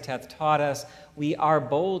Christ hath taught us, we are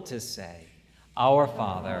bold to say, Our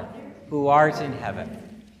Father, who art in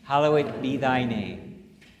heaven, hallowed be thy name.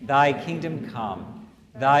 Thy kingdom come,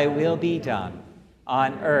 thy will be done,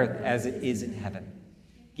 on earth as it is in heaven.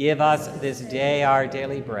 Give us this day our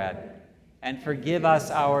daily bread, and forgive us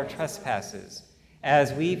our trespasses,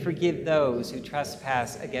 as we forgive those who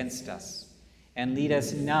trespass against us. And lead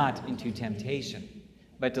us not into temptation,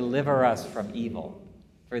 but deliver us from evil.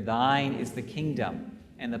 For thine is the kingdom,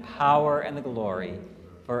 and the power, and the glory,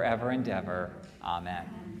 forever and ever.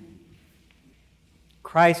 Amen.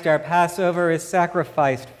 Christ our Passover is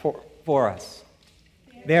sacrificed for us.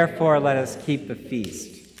 Therefore let us keep the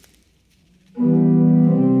feast.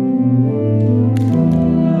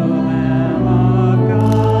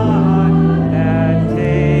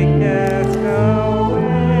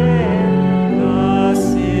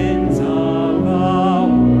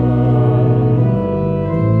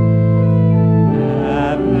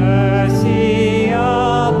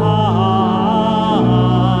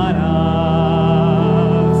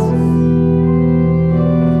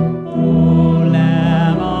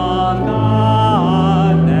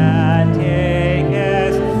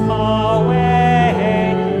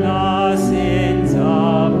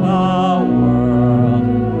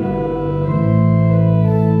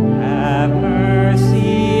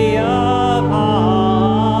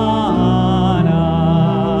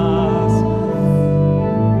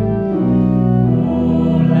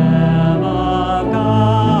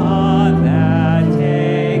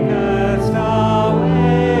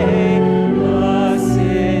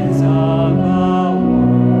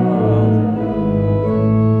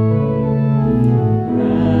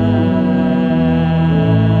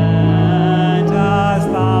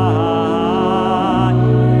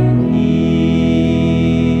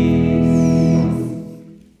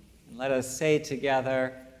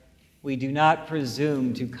 Together, we do not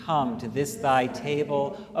presume to come to this thy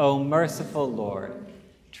table, O merciful Lord,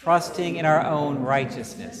 trusting in our own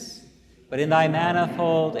righteousness, but in thy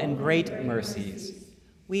manifold and great mercies.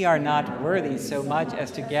 We are not worthy so much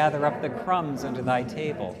as to gather up the crumbs unto thy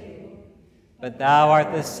table. But thou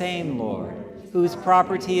art the same Lord, whose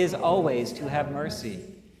property is always to have mercy.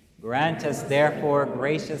 Grant us, therefore,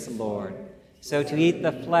 gracious Lord, so to eat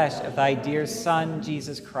the flesh of thy dear Son,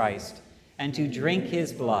 Jesus Christ, and to drink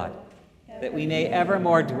his blood, that we may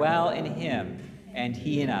evermore dwell in him and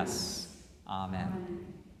he in us. Amen.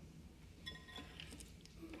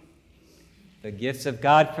 The gifts of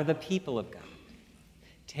God for the people of God.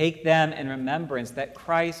 Take them in remembrance that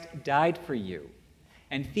Christ died for you,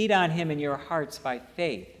 and feed on him in your hearts by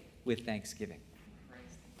faith with thanksgiving.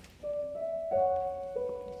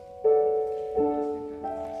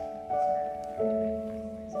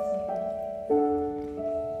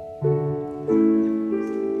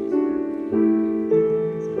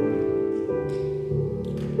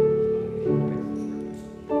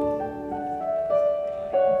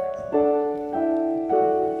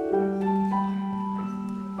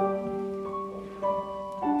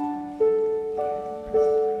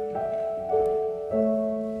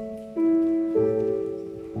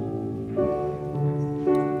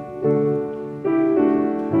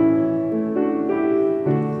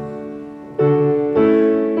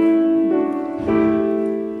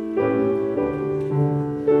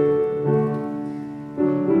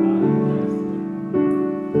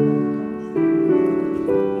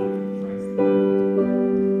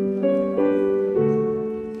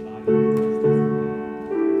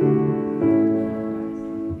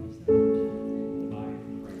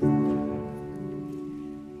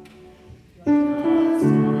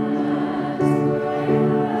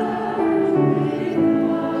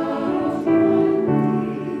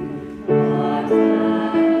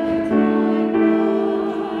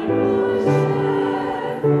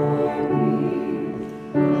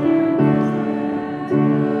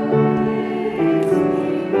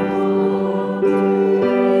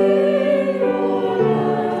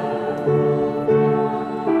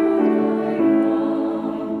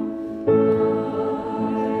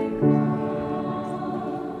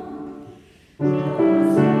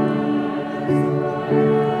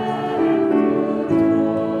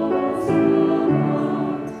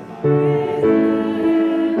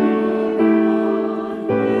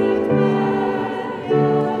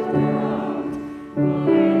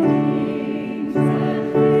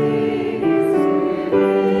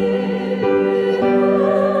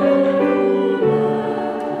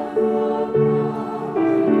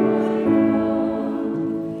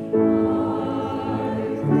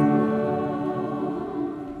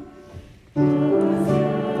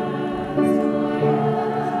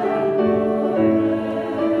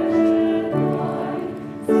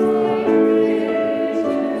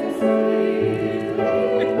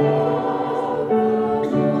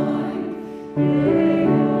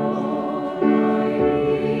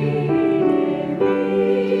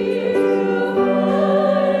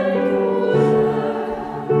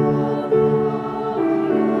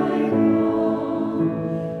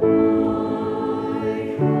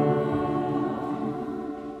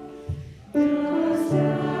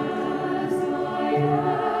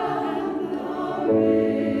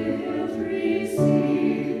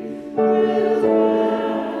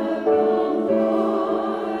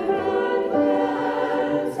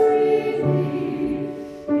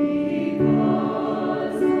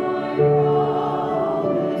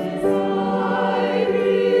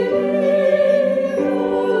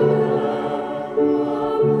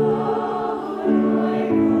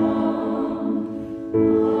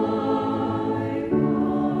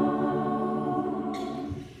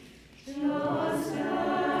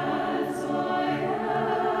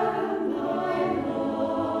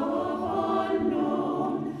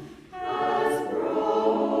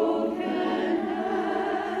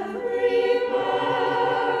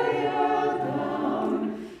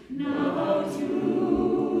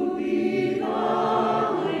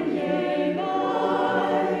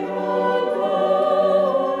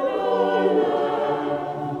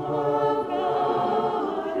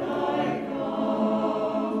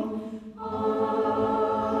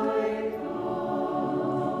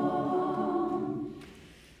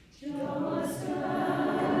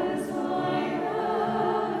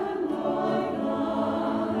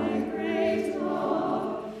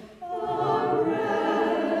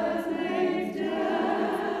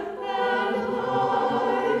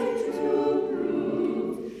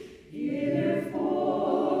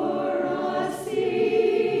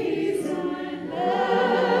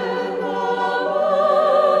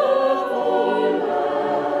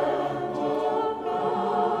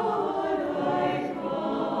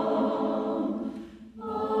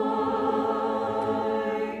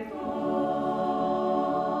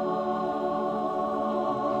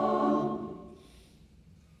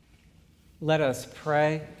 Let us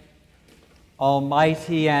pray.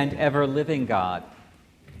 Almighty and ever-living God,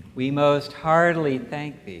 we most heartily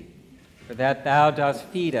thank Thee for that Thou dost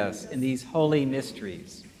feed us in these holy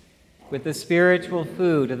mysteries with the spiritual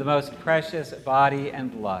food of the most precious body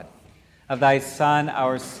and blood of Thy Son,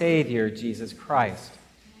 our Savior, Jesus Christ,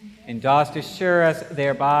 and dost assure us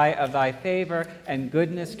thereby of Thy favor and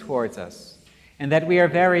goodness towards us, and that we are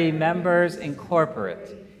very members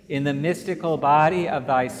incorporate in the mystical body of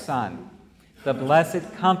Thy Son, the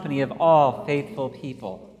blessed company of all faithful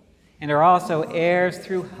people, and are also heirs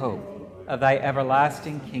through hope of Thy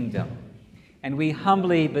everlasting kingdom. And we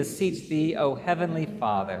humbly beseech Thee, O Heavenly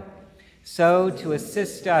Father, so to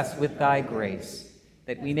assist us with Thy grace,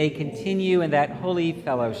 that we may continue in that holy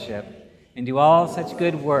fellowship and do all such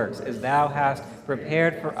good works as Thou hast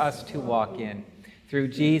prepared for us to walk in, through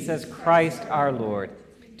Jesus Christ our Lord,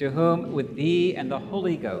 to whom with Thee and the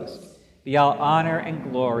Holy Ghost be all honor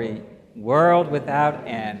and glory, world without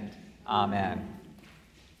end. Amen.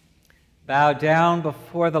 Bow down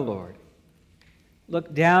before the Lord.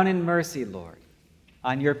 Look down in mercy, Lord,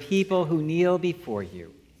 on your people who kneel before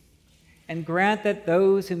you, and grant that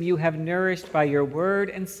those whom you have nourished by your word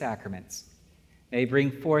and sacraments may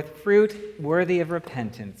bring forth fruit worthy of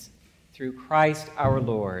repentance through Christ our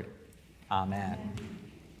Lord. Amen.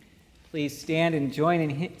 Please stand and join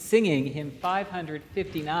in singing hymn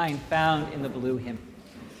 559, found in the blue hymn.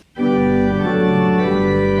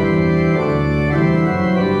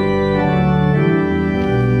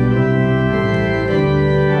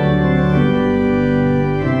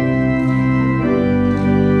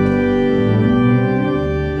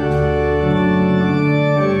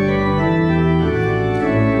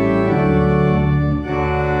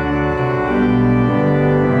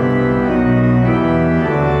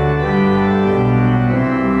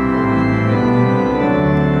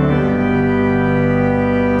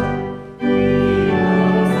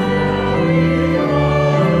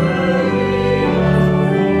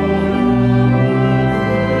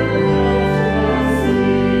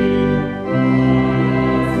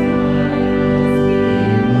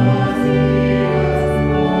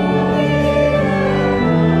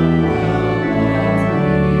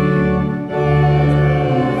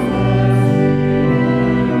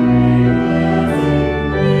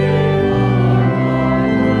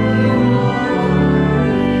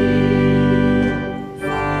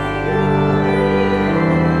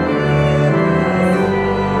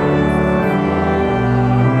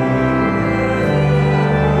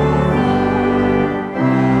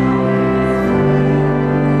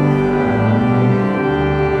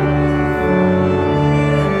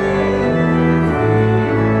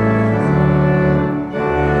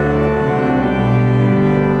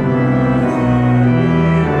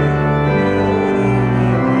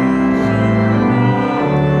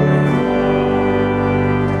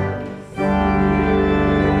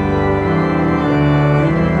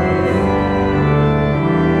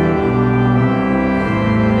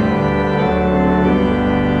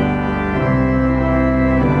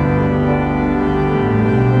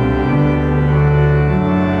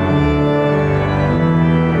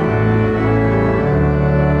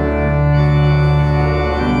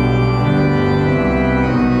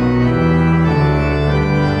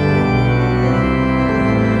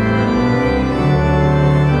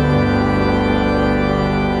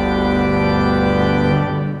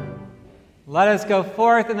 Let us go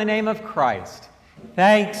forth in the name of Christ.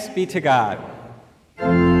 Thanks be to God.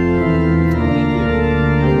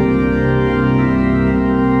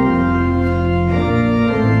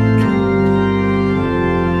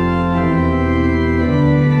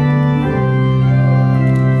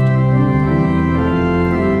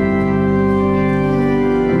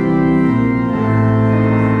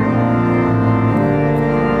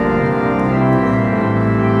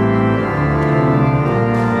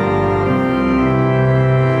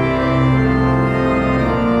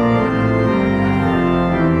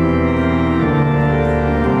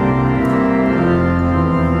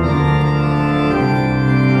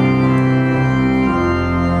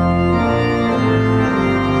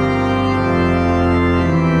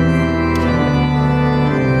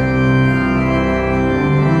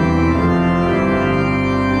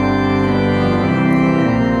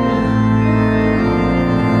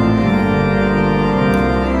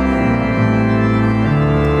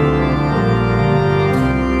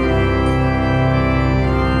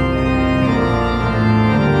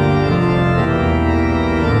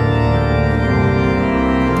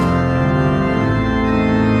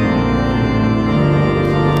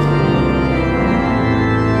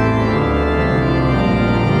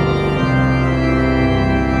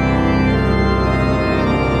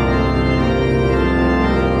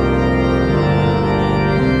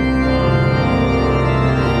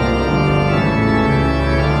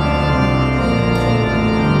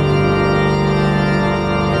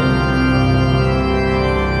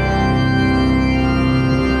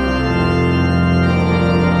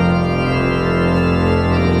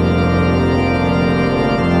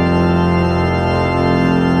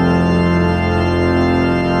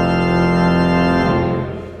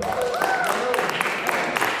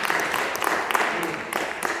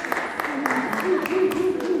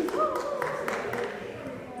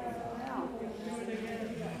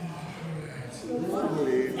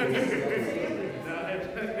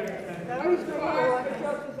 I was